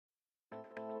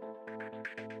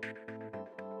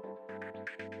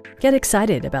Get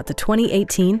excited about the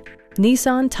 2018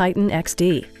 Nissan Titan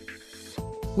XD.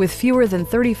 With fewer than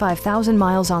 35,000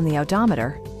 miles on the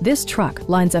odometer, this truck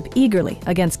lines up eagerly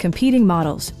against competing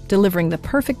models, delivering the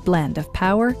perfect blend of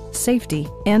power, safety,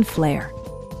 and flair.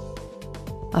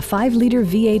 A 5-liter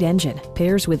V8 engine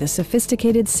pairs with a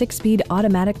sophisticated 6-speed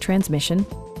automatic transmission,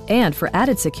 and for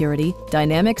added security,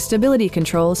 dynamic stability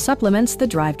control supplements the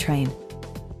drivetrain.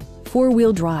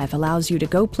 4-wheel drive allows you to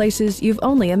go places you've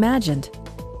only imagined.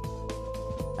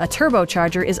 A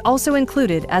turbocharger is also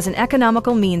included as an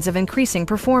economical means of increasing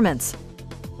performance.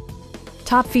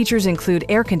 Top features include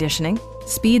air conditioning,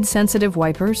 speed-sensitive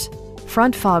wipers,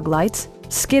 front fog lights,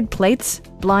 skid plates,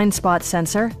 blind spot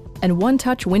sensor, and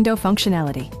one-touch window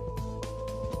functionality.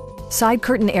 Side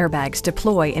curtain airbags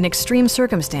deploy in extreme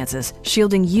circumstances,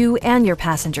 shielding you and your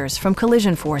passengers from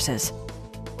collision forces.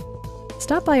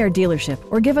 Stop by our dealership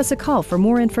or give us a call for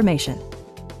more information.